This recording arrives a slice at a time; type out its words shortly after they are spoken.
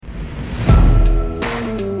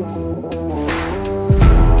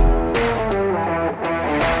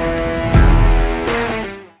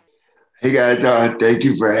Hey guys, thank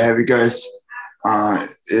you for having us.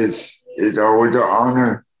 It's always an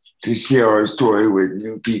honor to share our story with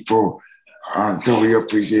new people. So we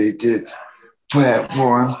appreciate this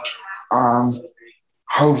platform. Um,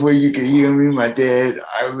 Hopefully you can hear me. My dad,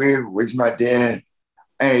 I live with my dad,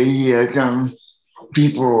 and he has some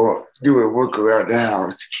people doing work around the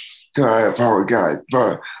house. So I apologize.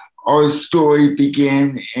 But our story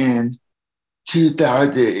began in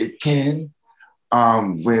 2010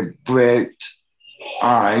 when Brett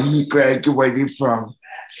he graduated from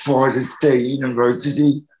Florida State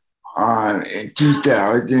University in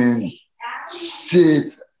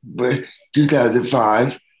 2006, but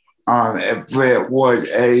 2005. And Brett was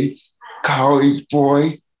a college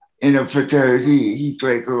boy in a fraternity. He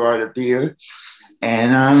drank a lot of beer,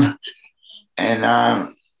 and and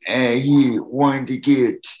um, and he wanted to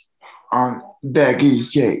get back in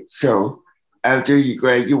shape. So after he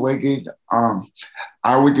graduated, I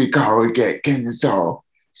went to college at Kennesaw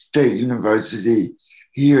State University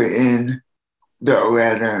here in the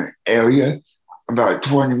Atlanta area, about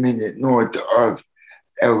 20 minutes north of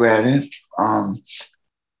Atlanta. Um,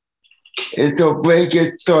 and so Blake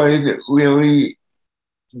started really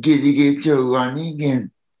getting into running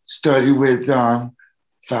and started with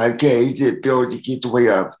 5Ks and built to get the way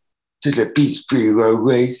up to the Peachtree Road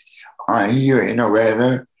Race here in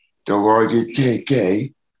Atlanta, the largest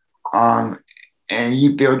 10K. Um, and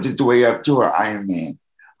he built his way up to an Ironman.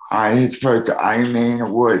 His first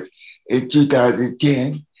Ironman was in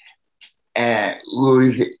 2010 at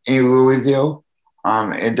Louisville,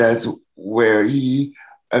 and that's where he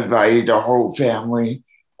invited the whole family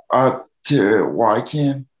up to watch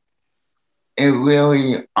him. It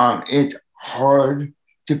really, it's hard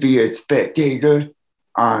to be a spectator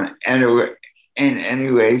in any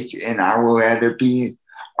race, and I would rather be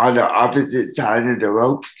on the opposite side of the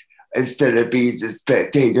ropes instead of being the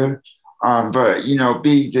spectator. But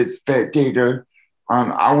being the spectator,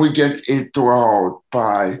 I would get enthralled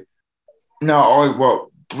by not only what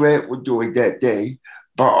Brett was doing that day,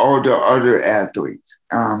 but all the other athletes.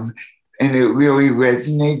 And it really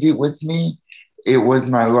resonated with me. It was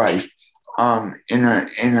my life, in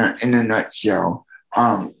a nutshell.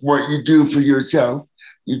 What you do for yourself,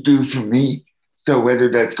 you do for me. So whether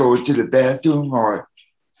that's going to the bathroom or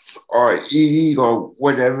eating or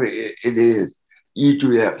whatever it is, you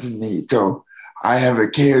do that for me. So I have a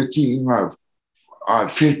care team of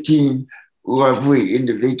 15 lovely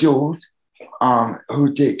individuals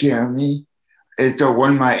who take care of me. And so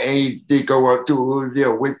one of my aides, they go up to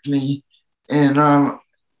Louisville with me. And I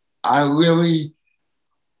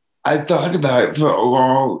thought about it for a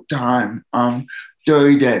long time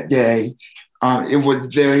during that day. It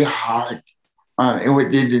was very hot. It was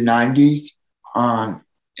in the 90s.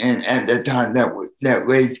 And at that time, that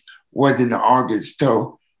race was in August.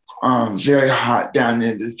 So very hot down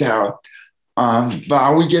in the South. But I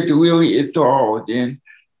would get really enthralled. And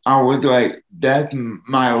I was like, that's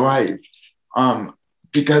my life.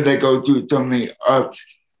 Because I go through so many ups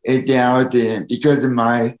and downs, and because of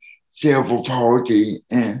my cerebral palsy,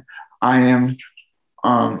 and I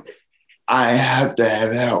have to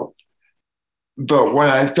have help. But what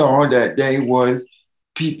I saw that day was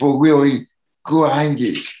people really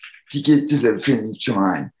grinded to get to the finish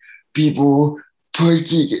line. People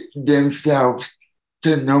pushing themselves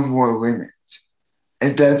to no more limits.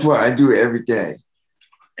 And that's what I do every day.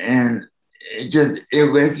 And it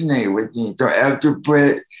resonated with me. So after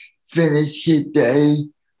Brett finished his day,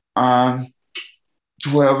 12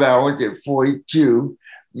 hours and 42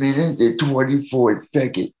 minutes and 24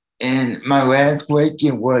 seconds. And my last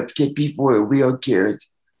question was, can people with wheelchairs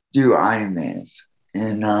do Ironmans?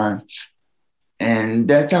 And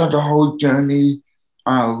that's how the whole journey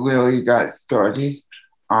really got started.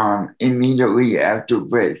 Immediately after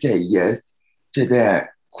Brett said yes to that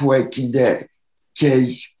question that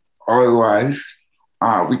changed our lives,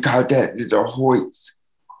 we contacted the Hoyts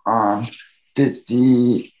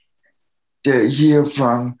to hear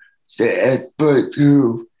from the experts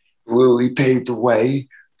who really paved the way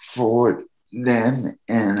for them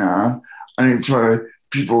and for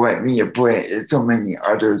people like me and Brett and so many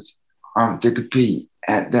others to compete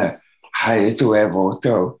at the highest level.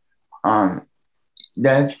 So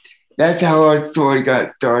that's how our story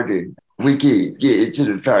got started. We could get into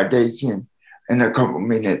the foundation in a couple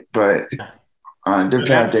minutes, but the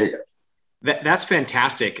foundation. That's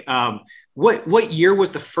fantastic. What year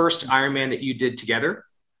was the first Ironman that you did together?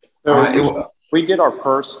 So we did our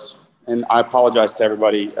first, and I apologize to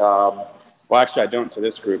everybody. Well, actually, I don't to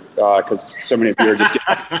this group because so many of you are just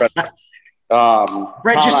getting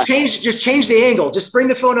Brett, just change the angle. Just bring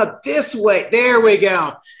the phone up this way. There we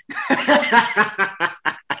go.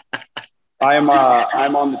 I'm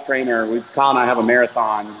on the trainer. Kyle and I have a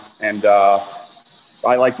marathon, and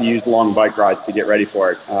I like to use long bike rides to get ready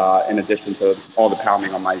for it, in addition to all the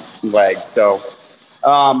pounding on my legs. So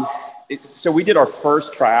we did our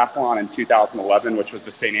first triathlon in 2011, which was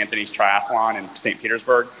the St. Anthony's Triathlon in St.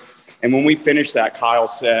 Petersburg. And when we finished that, Kyle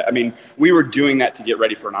said, I mean, we were doing that to get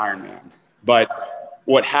ready for an Ironman. But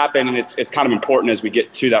what happened, and it's kind of important as we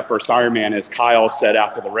get to that first Ironman, is Kyle said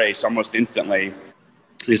after the race, almost instantly,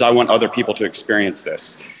 is I want other people to experience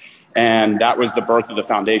this. And that was the birth of the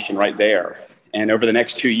foundation right there. And over the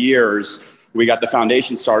next 2 years, we got the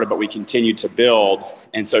foundation started, but we continued to build.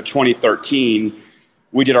 And so 2013,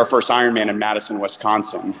 we did our first Ironman in Madison,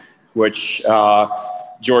 Wisconsin, which,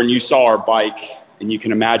 Jordan, you saw our bike, and you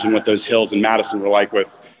can imagine what those hills in Madison were like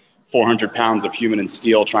with 400 pounds of human and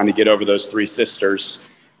steel trying to get over those three sisters.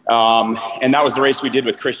 And that was the race we did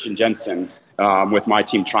with Christian Jensen, with my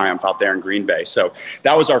team Triumph out there in Green Bay. So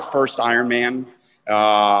that was our first Ironman,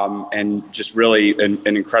 and just really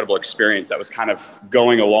an incredible experience that was kind of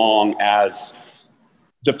going along as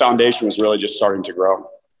the foundation was really just starting to grow.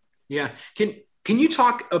 Yeah. Can you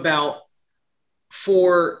talk about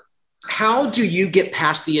how do you get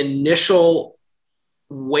past the initial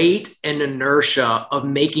weight and inertia of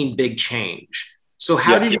making big change? So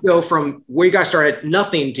how did you go from where you guys started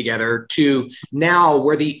nothing together to now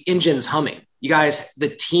where the engine's humming? You guys, the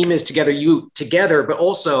team is together, you together, but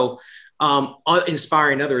also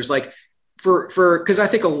inspiring others. Like because I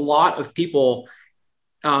think a lot of people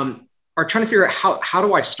are trying to figure out how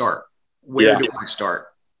do I start? Where do I start?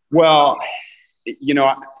 Well,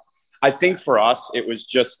 I think for us, it was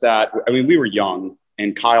just that, I mean, we were young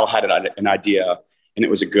and Kyle had an idea and it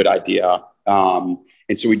was a good idea.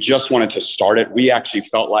 And so we just wanted to start it. We actually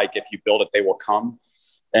felt like if you build it, they will come.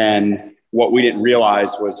 And what we didn't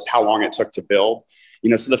realize was how long it took to build.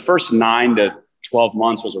 So the first 9 to 12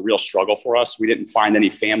 months was a real struggle for us. We didn't find any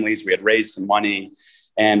families. We had raised some money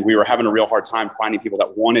and we were having a real hard time finding people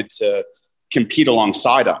that wanted to compete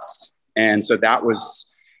alongside us. And so that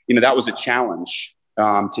was a challenge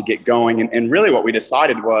to get going. And really what we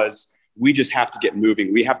decided was we just have to get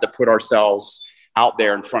moving. We have to put ourselves out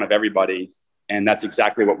there in front of everybody. And that's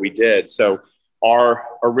exactly what we did. So our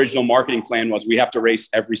original marketing plan was we have to race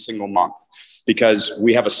every single month because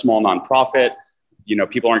we have a small nonprofit.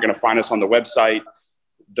 People aren't going to find us on the website.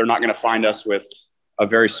 They're not going to find us with a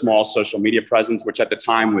very small social media presence, which at the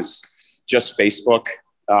time was just Facebook.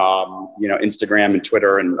 Instagram and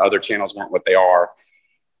Twitter and other channels weren't what they are.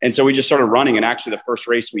 And so we just started running. And actually the first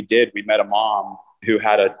race we did, we met a mom who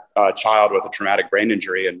had a child with a traumatic brain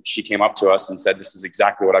injury. And she came up to us and said, this is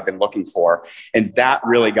exactly what I've been looking for. And that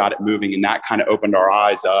really got it moving. And that kind of opened our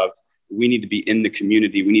eyes of, we need to be in the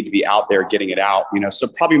community. We need to be out there getting it out, so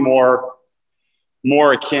probably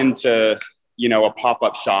more akin to, a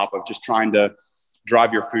pop-up shop of just trying to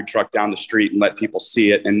drive your food truck down the street and let people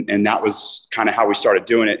see it. And that was kind of how we started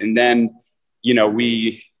doing it. And then,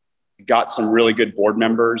 we got some really good board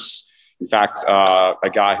members. In fact, a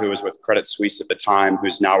guy who was with Credit Suisse at the time,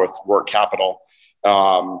 who's now with Work Capital,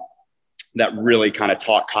 that really kind of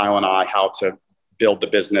taught Kyle and I how to build the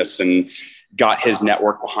business and got his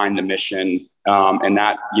network behind the mission. And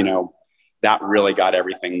that, that really got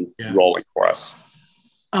everything rolling for us.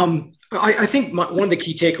 I think one of the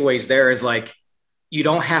key takeaways there is like, you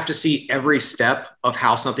don't have to see every step of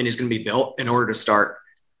how something is going to be built in order to start.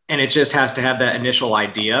 And it just has to have that initial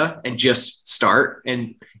idea and just start.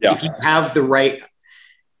 And if you have the right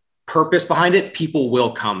purpose behind it, people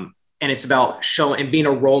will come. And it's about showing and being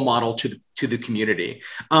a role model to the community.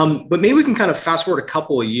 But maybe we can kind of fast forward a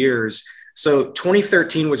couple of years. So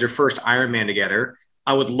 2013 was your first Ironman together.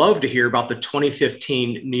 I would love to hear about the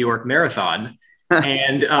 2015 New York Marathon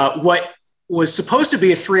and what was supposed to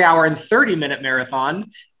be a 3 hour and 30-minute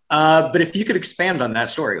marathon. But if you could expand on that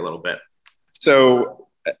story a little bit. So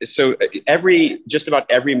just about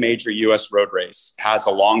every major US road race has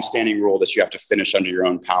a long-standing rule that you have to finish under your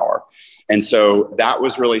own power. And so that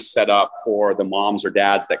was really set up for the moms or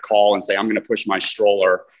dads that call and say, I'm going to push my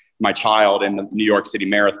child in the New York City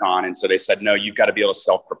Marathon. And so they said, no, you've got to be able to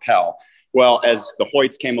self-propel. Well, as the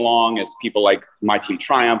Hoyts came along, as people like my team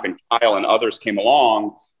Triumph and Kyle and others came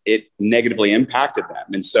along, it negatively impacted them.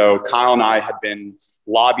 And so Kyle and I had been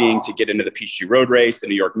lobbying to get into the Peachtree Road Race, the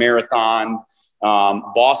New York Marathon.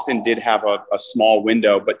 Boston did have a small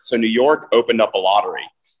window, but so New York opened up a lottery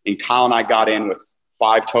and Kyle and I got in with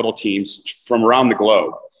 5 total teams from around the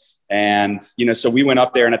globe. And, so we went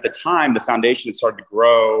up there, and at the time the foundation had started to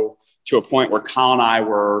grow to a point where Kyle and I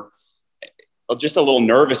were just a little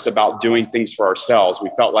nervous about doing things for ourselves. We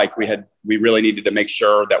felt like we really needed to make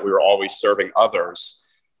sure that we were always serving others.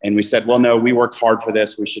 And we said, well, no, we worked hard for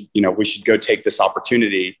this. We should go take this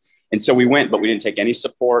opportunity. And so we went, but we didn't take any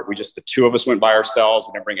support. The two of us went by ourselves.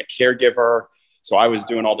 We didn't bring a caregiver. So I was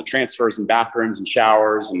doing all the transfers and bathrooms and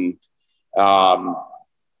showers. And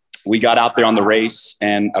we got out there on the race,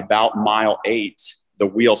 and about mile 8, the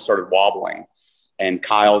wheel started wobbling. And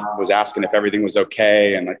Kyle was asking if everything was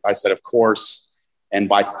okay. And I said, of course. And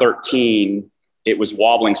by 13, it was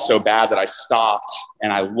wobbling so bad that I stopped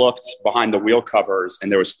and I looked behind the wheel covers,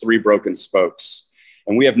 and there was 3 broken spokes.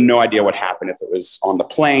 And we have no idea what happened, if it was on the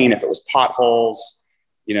plane, if it was potholes.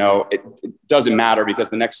 It doesn't matter, because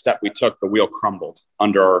the next step we took, the wheel crumbled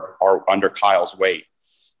under Kyle's weight.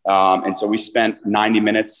 And so we spent 90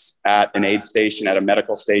 minutes at an aid station, at a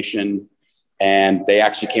medical station, and they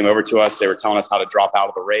actually came over to us. They were telling us how to drop out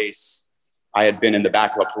of the race. I had been in the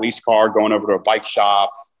back of a police car going over to a bike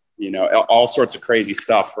shop, all sorts of crazy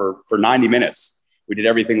stuff for 90 minutes. We did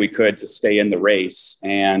everything we could to stay in the race.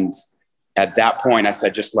 And at that point I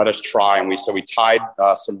said, just let us try. And we tied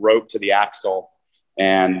some rope to the axle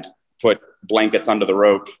and put blankets under the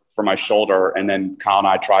rope for my shoulder. And then Kyle and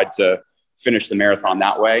I tried to finish the marathon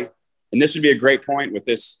that way. And this would be a great point with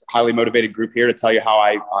this highly motivated group here to tell you how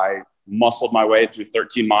I muscled my way through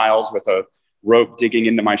 13 miles with a rope digging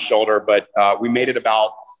into my shoulder. But we made it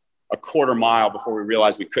about a quarter mile before we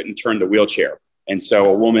realized we couldn't turn the wheelchair. And so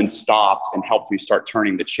a woman stopped and helped me start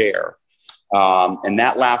turning the chair. And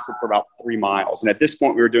that lasted for about 3 miles. And at this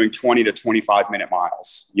point, we were doing 20 to 25 minute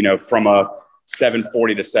miles, from a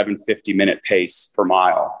 740 to 750 minute pace per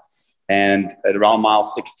mile. And at around mile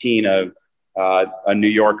 16, a New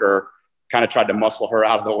Yorker kind of tried to muscle her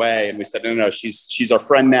out of the way. And we said, no, she's our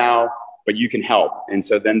friend now, but you can help. And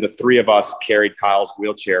so then the 3 of us carried Kyle's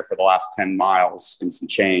wheelchair for the last 10 miles and some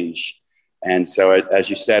change. And so as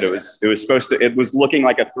you said, it was looking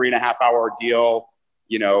like a 3.5 hour ordeal,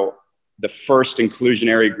 the first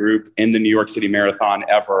inclusionary group in the New York City Marathon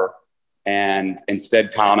ever. And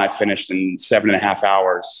instead, Kyle and I finished in 7.5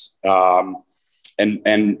 hours.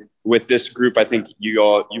 And with this group, I think you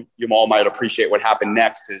all might appreciate what happened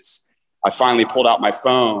next is I finally pulled out my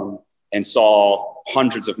phone and saw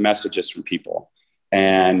hundreds of messages from people.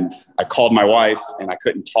 And I called my wife, and I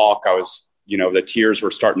couldn't talk. I was, the tears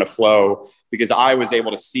were starting to flow, because I was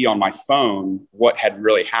able to see on my phone what had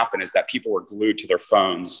really happened is that people were glued to their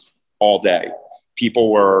phones all day.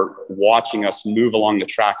 People were watching us move along the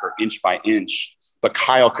tracker inch by inch, but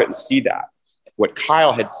Kyle couldn't see that. What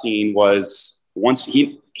Kyle had seen was once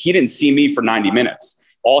he didn't see me for 90 minutes.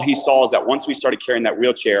 All he saw is that once we started carrying that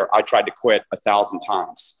wheelchair, I tried to quit 1,000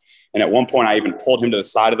 times. And at one point I even pulled him to the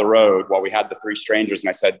side of the road while we had the 3 strangers. And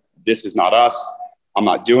I said, this is not us. I'm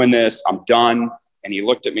not doing this. I'm done. And he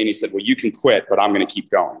looked at me and he said, well, you can quit, but I'm going to keep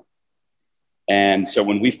going. And so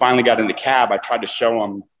when we finally got in the cab, I tried to show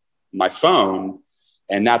him my phone.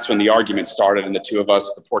 And that's when the argument started. And the 2 of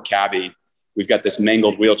us, the poor cabbie, we've got this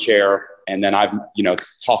mangled wheelchair. And then I've,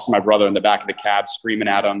 tossed my brother in the back of the cab, screaming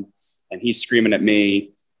at him, and he's screaming at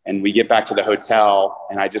me. And we get back to the hotel,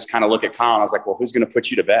 and I just kind of look at Kyle, and I was like, well, who's going to put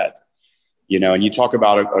you to bed? And you talk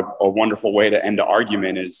about a wonderful way to end an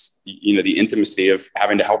argument is, the intimacy of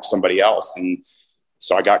having to help somebody else. And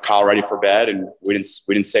so I got Kyle ready for bed, and we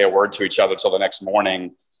didn't say a word to each other till the next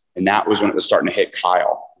morning. And that was when it was starting to hit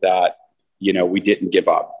Kyle that, we didn't give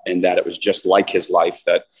up, and that it was just like his life,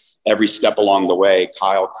 that every step along the way,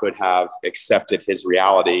 Kyle could have accepted his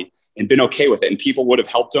reality and been okay with it. And people would have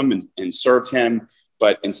helped him and served him.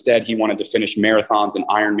 But instead, he wanted to finish marathons and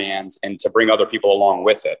Ironmans and to bring other people along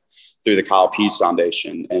with it through the Kyle Pease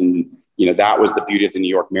Foundation. And, that was the beauty of the New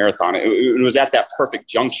York Marathon. It was at that perfect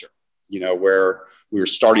juncture, where we were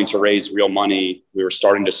starting to raise real money. We were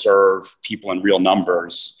starting to serve people in real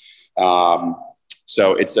numbers.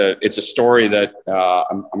 So it's a story that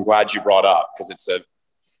I'm glad you brought up, because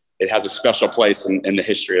it has a special place in the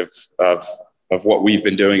history of what we've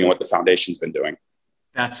been doing and what the foundation's been doing.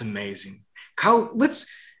 That's amazing. Kyle,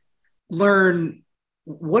 let's learn,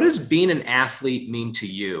 what does being an athlete mean to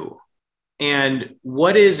you? And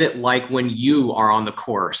what is it like when you are on the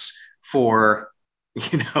course for,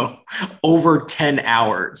 over 10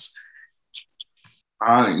 hours?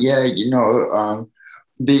 Being an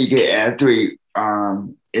athlete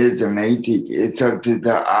is amazing. It's something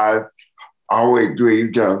that I've always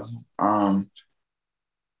dreamed of. I'm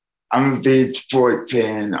a big sports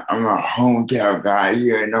fan. I'm a hometown guy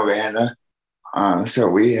here in Atlanta. So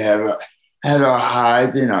we have had our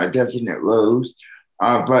highs and our definite lows.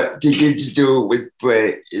 But to get to do it with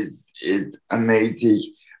Brett is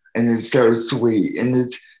amazing, and it's so sweet. And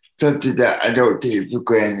it's something that I don't take for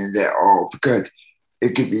granted at all, because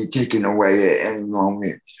it could be taken away at any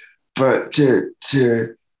moment. But to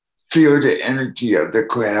feel the energy of the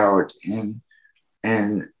crowd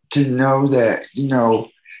and to know that,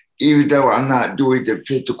 even though I'm not doing the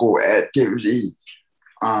physical activity,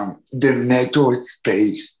 the mental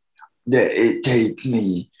space that it takes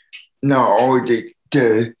me not only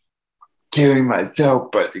to carry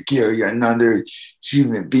myself, but to carry another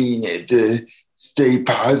human being and to stay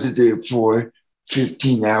positive for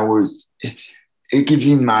 15 hours, it can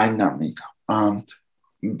be mind numbing.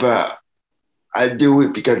 But I do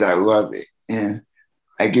it because I love it. And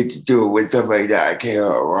I get to do it with somebody that I care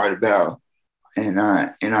a lot about. And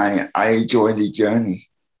I enjoy the journey.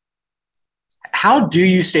 How do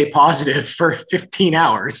you stay positive for 15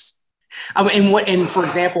 hours? And for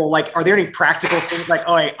example, like, are there any practical things like,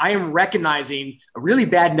 oh, I am recognizing a really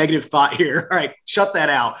bad negative thought here. All right, shut that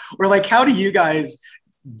out. Or like, how do you guys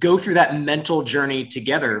go through that mental journey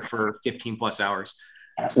together for 15 plus hours?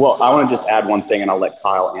 Well, I want to just add one thing, and I'll let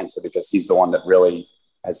Kyle answer because he's the one that really,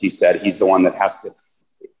 as he said, he's the one that has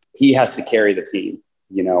to carry the team,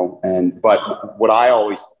 but what I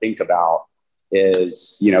always think about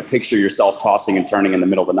is, picture yourself tossing and turning in the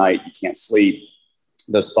middle of the night. You can't sleep.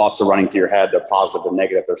 Those thoughts are running through your head. They're positive, they're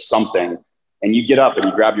negative, there's something. And you get up and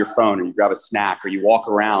you grab your phone or you grab a snack or you walk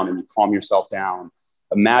around and you calm yourself down.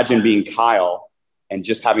 Imagine being Kyle and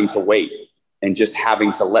just having to wait and just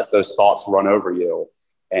having to let those thoughts run over you.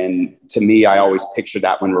 And to me, I always picture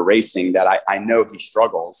that when we're racing, that I know he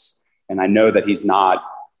struggles and I know that he's not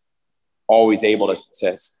always able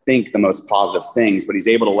to think the most positive things, but he's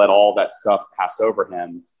able to let all that stuff pass over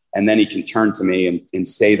him. And then he can turn to me and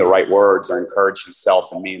say the right words or encourage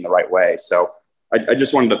himself and me in the right way. So I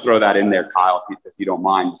just wanted to throw that in there, Kyle, if you don't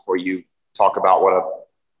mind, before you talk about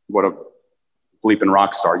what a bleeping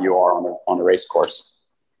rock star you are on the race course.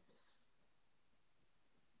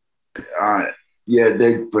 Yeah,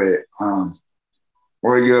 thanks, Brett.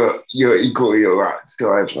 Well, you're equally a rock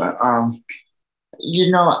star, but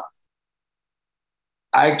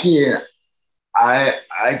I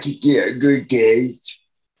can get a good gauge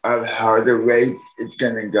of how the race is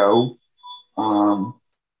gonna go. And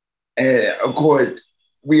of course,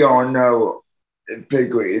 we all know,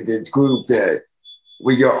 particularly in this group, that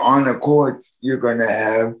when you're on the course, you're gonna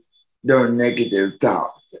have those negative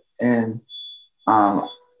thoughts. And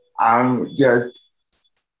I'm just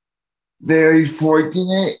very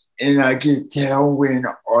fortunate, and I can tell when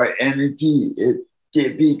our energy is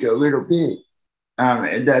dipping a little bit.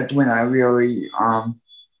 And that's when I really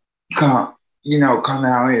come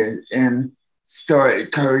out and start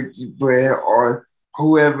encouraging Brett or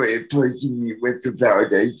whoever is pushing me with the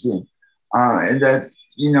validation. And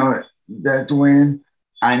that's when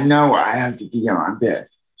I know I have to be on my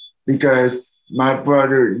best because my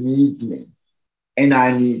brother needs me and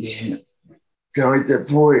I need him. So it's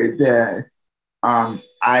important that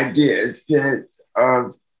I get a sense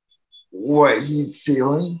of what he's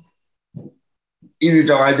feeling, even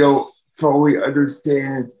though I don't fully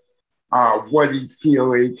understand what he's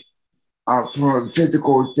feeling from a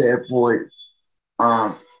physical standpoint.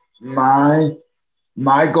 My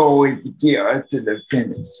goal is to get us to the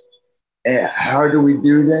finish. And how do we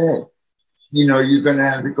do that? You're gonna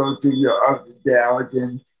have to go through your ups and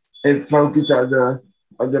downs and focus on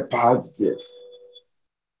the positives.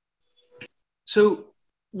 So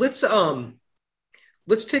let's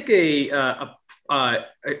take a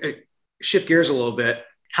shift gears a little bit.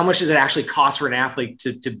 How much does it actually cost for an athlete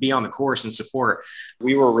to be on the course and support?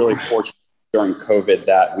 We were really fortunate during COVID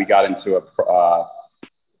that we got into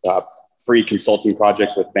a free consulting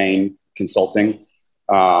project with Bain Consulting.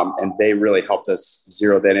 And they really helped us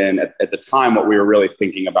zero that in. At the time, what we were really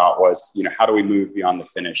thinking about was, how do we move beyond the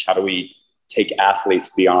finish? How do we take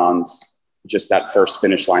athletes beyond just that first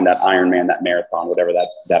finish line, that Ironman, that marathon, whatever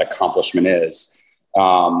that accomplishment is?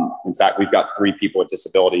 In fact, we've got 3 people with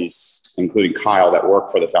disabilities, including Kyle, that work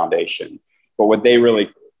for the foundation. But what they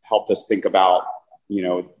really helped us think about,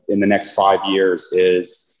 in the next 5 years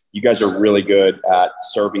is you guys are really good at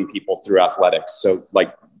serving people through athletics.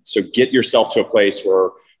 So get yourself to a place where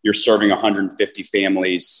you're serving 150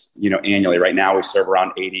 families, annually. Right now we serve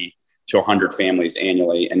around 80 to 100 families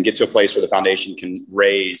annually, and get to a place where the foundation can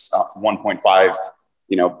raise 1.5,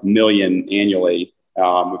 million annually.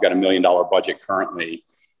 We've got $1 million budget currently.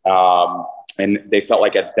 And they felt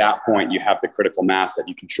like at that point you have the critical mass that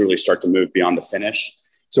you can truly start to move beyond the finish.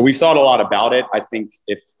 So we've thought a lot about it. I think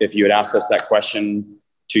if you had asked us that question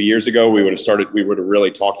 2 years ago, we would have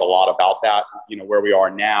really talked a lot about that. Where we are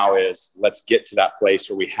now is let's get to that place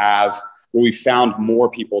where we found more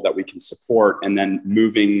people that we can support, and then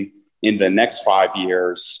moving in the next 5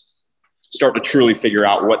 years, start to truly figure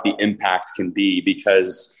out what the impact can be.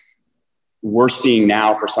 Because we're seeing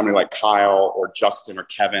now for somebody like Kyle or Justin or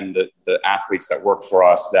Kevin, the athletes that work for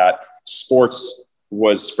us, that sports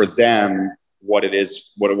was for them what it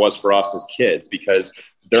was for us as kids, because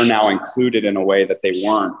they're now included in a way that they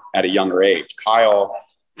weren't at a younger age. Kyle,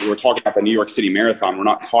 we were talking about the New York City Marathon. We're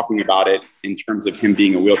not talking about it in terms of him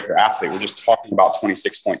being a wheelchair athlete. We're just talking about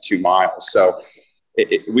 26.2 miles. So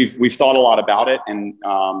we've thought a lot about it. And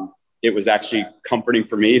it was actually comforting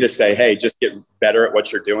for me to say, hey, just get better at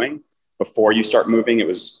what you're doing before you start moving. It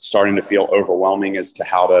was starting to feel overwhelming as to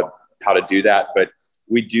how to do that. But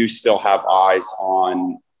we do still have eyes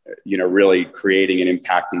on, really creating and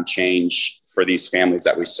impacting change for these families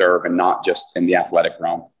that we serve, and not just in the athletic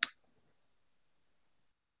realm.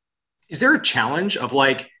 Is there a challenge of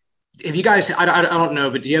like, if you guys, I don't know,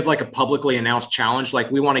 but do you have like a publicly announced challenge?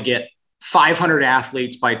 Like, we want to get 500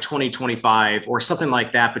 athletes by 2025 or something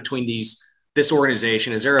like that between this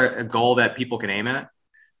organization. Is there a goal that people can aim at?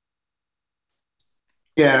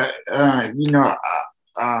 Yeah.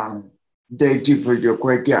 Thank you for your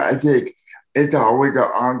question. I think it's always an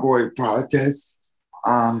ongoing process.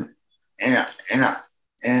 And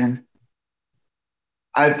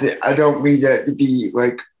I don't mean that to be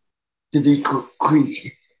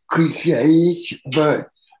cliche, but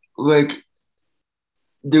like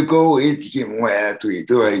the goal is to get more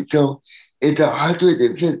athletes, right? So it's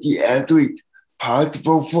 150 athletes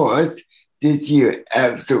possible for us this year?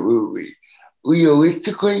 Absolutely.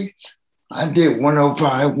 Realistically, I think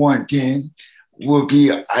 105, 110 would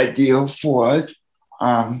be ideal for us,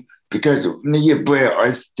 because me and Brett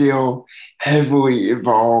are still heavily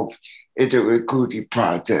involved in the recruiting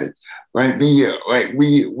process. Right? We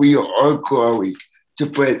are growing, to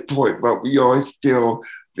Brett's point, but we are still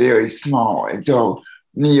very small. And so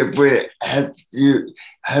me and Brett have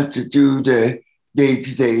to do the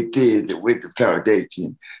day-to-day thing with the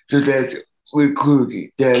foundation. So that's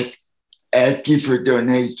recruiting, that's asking for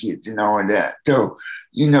donations and all of that. So,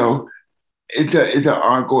 it's an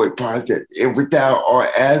ongoing process. And without our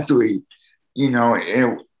athletes,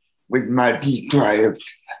 and with my team triumphs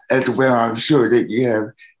as well, I'm sure that you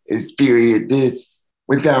have experienced this.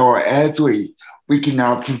 Without our athletes, we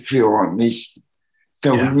cannot fulfill our mission.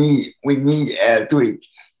 So we need athletes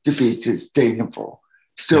to be sustainable.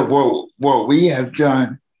 So what we have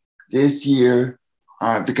done this year,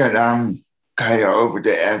 because I'm kind of over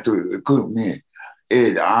the athlete recruitment,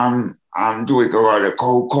 is I'm doing a lot of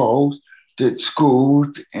cold calls to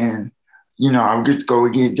schools, and I'm just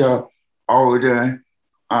going into all the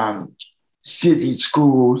city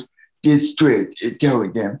schools, districts, and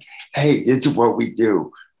telling them, hey, this is what we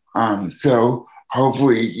do. So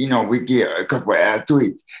hopefully, we get a couple of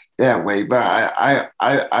athletes that way. But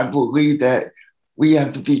I believe that we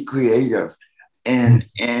have to be creative and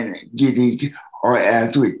getting our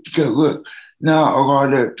athletes, because look, not a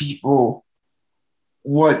lot of people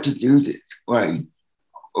want to do this, right?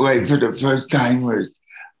 Like for the first timers,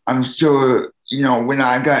 I'm sure, when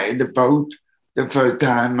I got in the boat the first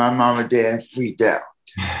time, my mom and dad freaked out.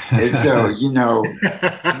 And so,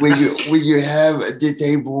 when you have a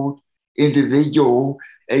disabled individual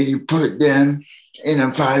and you put them in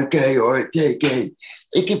a 5K or a 10K,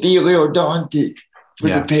 it can be a little daunting for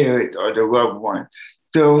the parent or the loved one.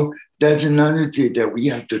 So that's another thing that we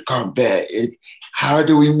have to combat, is how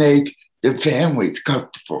do we make the families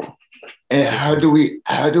comfortable? And how do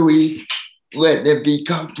we let them be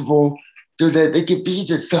comfortable so that they can be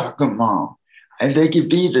the soccer mom and they can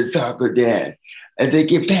be the soccer dad and they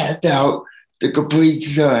can pass out the Capri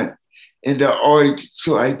Sun and the orange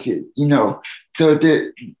slices, So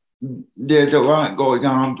there's a lot going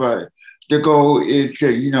on, but the goal is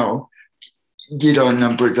to, get our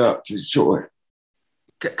numbers up for sure.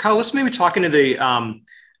 Kyle, let's maybe talk into the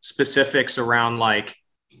specifics around like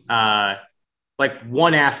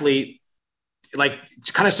one athlete, like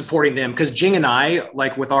kind of supporting them. Because Jing and I,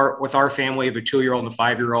 like with our family of a 2-year-old and a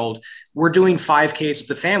 5-year-old, we're doing 5Ks with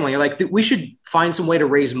the family. Like we should find some way to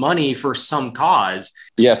raise money for some cause.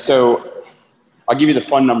 Yeah. So I'll give you the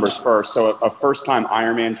fun numbers first. So a first-time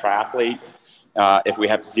Ironman triathlete, if we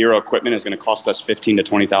have zero equipment, is going to cost us $15,000 to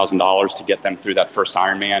 $20,000 to get them through that first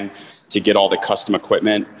Ironman, to get all the custom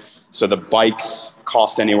equipment. So the bikes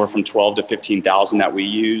cost anywhere from $12,000 to $15,000 that we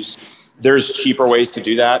use. There's cheaper ways to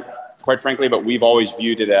do that, quite frankly, but we've always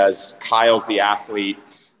viewed it as Kyle's the athlete.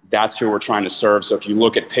 That's who we're trying to serve. So if you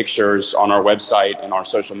look at pictures on our website and our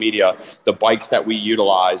social media, the bikes that we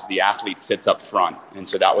utilize, the athlete sits up front. And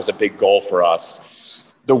so that was a big goal for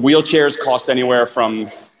us. The wheelchairs cost anywhere from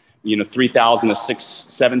 $3,000 to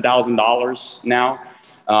 $7,000 now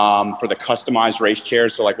for the customized race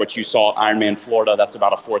chairs. So like what you saw at Ironman Florida, that's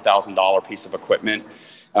about a $4,000 piece of equipment.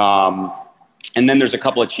 And then there's a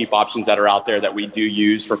couple of cheap options that are out there that we do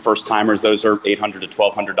use for first timers. Those are $800 to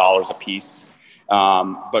 $1,200 a piece.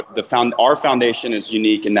 But our foundation is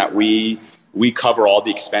unique in that we cover all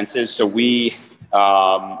the expenses. So we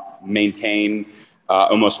maintain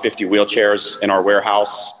almost 50 wheelchairs in our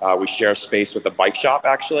warehouse. We share space with a bike shop,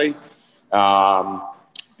 actually,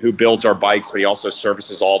 who builds our bikes, but he also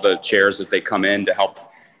services all the chairs as they come in to help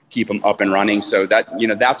keep them up and running. So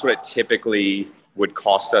that's what it typically would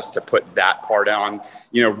cost us to put that part on.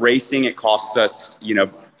 Racing, it costs us,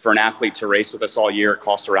 for an athlete to race with us all year, it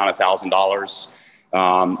costs around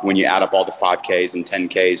 $1,000 when you add up all the 5Ks and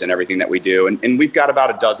 10Ks and everything that we do. And we've got about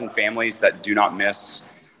a dozen families that do not miss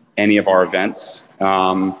any of our events.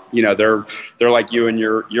 They're like you and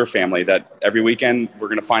your family, that every weekend we're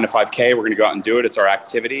going to find a 5K, we're going to go out and do it. It's our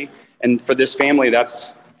activity. And for this family,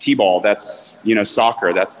 that's T-ball, that's,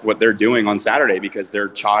 soccer. That's what they're doing on Saturday because their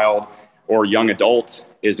child or young adult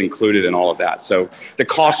is included in all of that. So the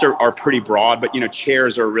costs are pretty broad, but,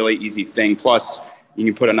 chairs are a really easy thing. Plus, you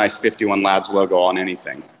can put a nice 51 Labs logo on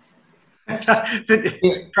anything.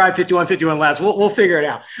 Try 51 Labs. We'll figure it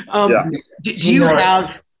out. Do you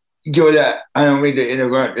have... Jordan, I don't mean to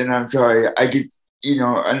interrupt, and I'm sorry. I get,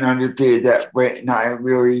 another thing that Brett and I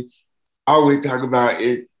really always talk about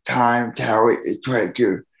is time, talent, and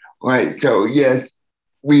treasure, right? So, yes,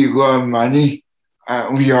 we love money.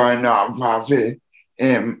 We are a nonprofit,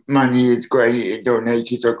 and money is great, and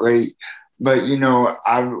donations are great. But,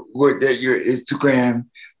 I've looked at your Instagram.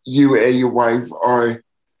 You and your wife are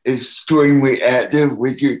extremely active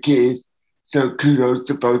with your kids, so kudos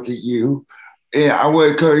to both of you. And I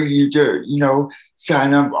would encourage you to,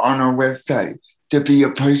 sign up on our website to be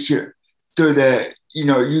a pusher so that,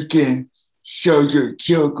 you can show your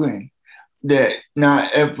children that not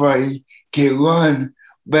everybody can run,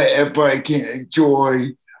 but everybody can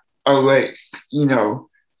enjoy a race,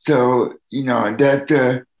 So,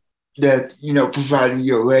 that's providing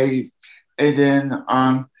your race. And then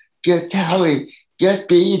get talent, just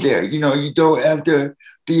be there. You don't have to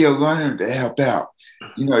be a runner to help out.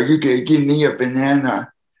 You can give me a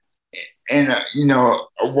banana and a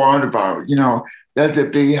water bottle. That's a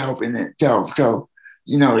big help in itself. So,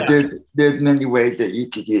 there's many ways that you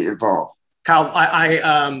can get involved. Kyle,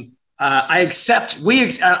 I accept.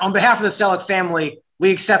 On behalf of the Selleck family, we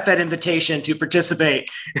accept that invitation to participate.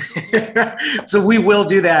 So we will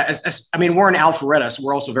do that. We're in Alpharetta, so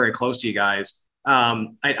we're also very close to you guys.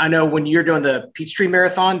 I know when you're doing the Peachtree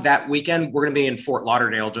Marathon that weekend, we're going to be in Fort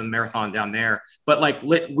Lauderdale doing the marathon down there. But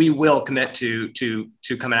we will commit to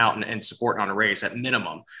coming out and supporting on a race at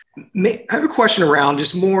minimum. I have a question around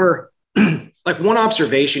just more like one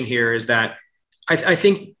observation here is that I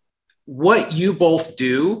think what you both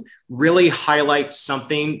do really highlights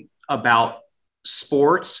something about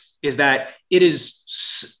sports is that it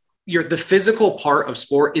is the physical part of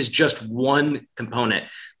sport is just one component.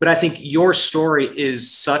 But I think your story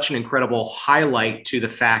is such an incredible highlight to the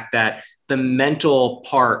fact that the mental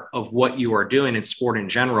part of what you are doing in sport in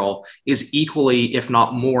general is equally, if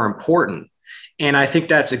not more important. And I think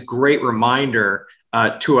that's a great reminder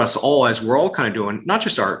to us all as we're all kind of doing, not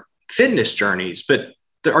just our fitness journeys, but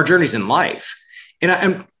our journeys in life. And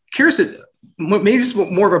I'm curious, maybe this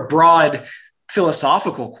is more of a broad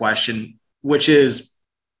philosophical question, which is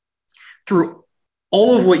through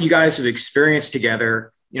all of what you guys have experienced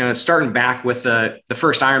together, starting back with the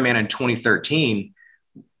first Ironman in 2013,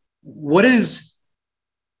 what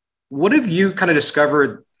have you kind of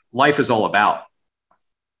discovered life is all about?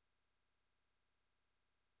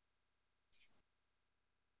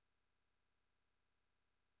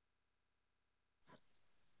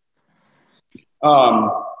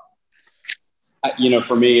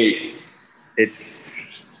 For me, it's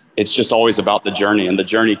just always about the journey, and the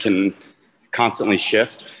journey can constantly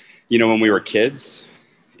shift. When we were kids,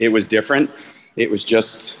 it was different. It was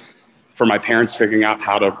just for my parents figuring out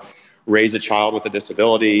how to raise a child with a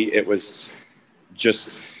disability. It was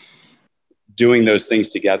just doing those things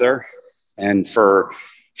together. And for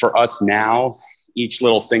us now, each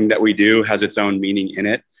little thing that we do has its own meaning in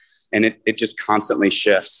it. And it just constantly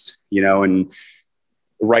shifts, and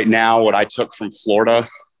right now, what I took from Florida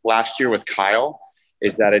last year with Kyle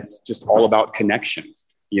is that it's just all about connection.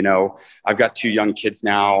 I've got 2 young kids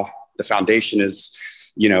now. The foundation is,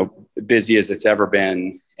 busy as it's ever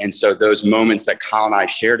been. And so those moments that Kyle and I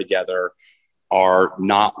share together are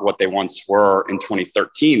not what they once were in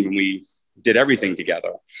 2013 when we did everything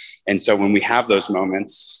together. And so when we have those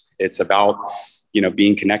moments, it's about,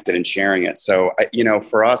 being connected and sharing it. So,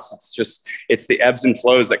 for us, it's the ebbs and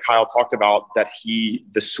flows that Kyle talked about, that the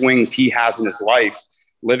swings he has in his life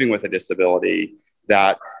living with a disability,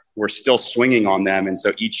 that we're still swinging on them. And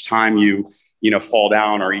so each time you fall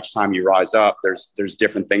down, or each time you rise up, there's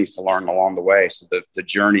different things to learn along the way. So the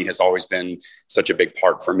journey has always been such a big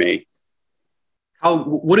part for me.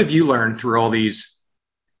 What have you learned through all these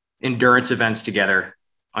endurance events together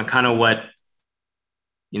on kind of what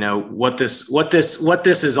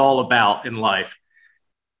this is all about in life?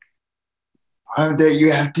 That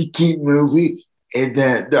you have to keep moving, and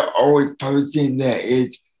that the only person that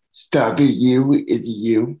is stopping you is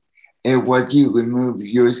you. And once you remove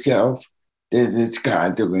yourself, then it's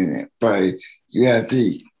God doing it. But you have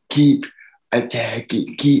to keep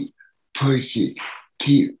attacking, keep pushing,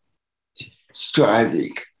 keep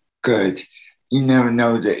striving, because you never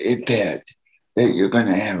know the impact that you're going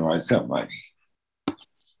to have on somebody.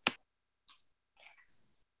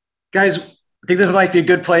 Guys, I think this might be a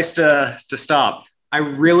good place to stop. I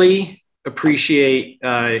really appreciate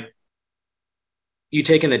you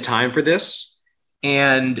taking the time for this.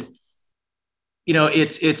 And,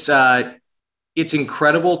 it's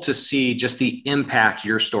incredible to see just the impact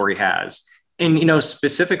your story has. And,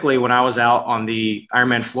 specifically when I was out on the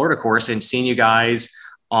Ironman Florida course and seeing you guys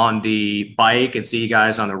on the bike and see you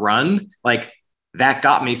guys on the run, like that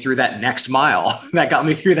got me through that next mile, that got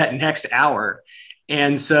me through that next hour.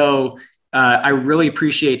 And so I really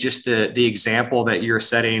appreciate just the example that you're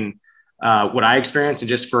setting, what I experienced, and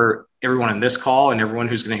just for everyone in this call and everyone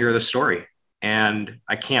who's going to hear this story. And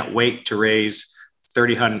I can't wait to raise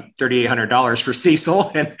 $3,800 for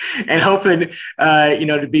Cecil and hoping,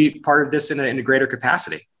 to be part of this in a greater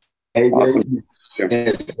capacity. Awesome.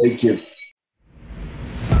 Thank you.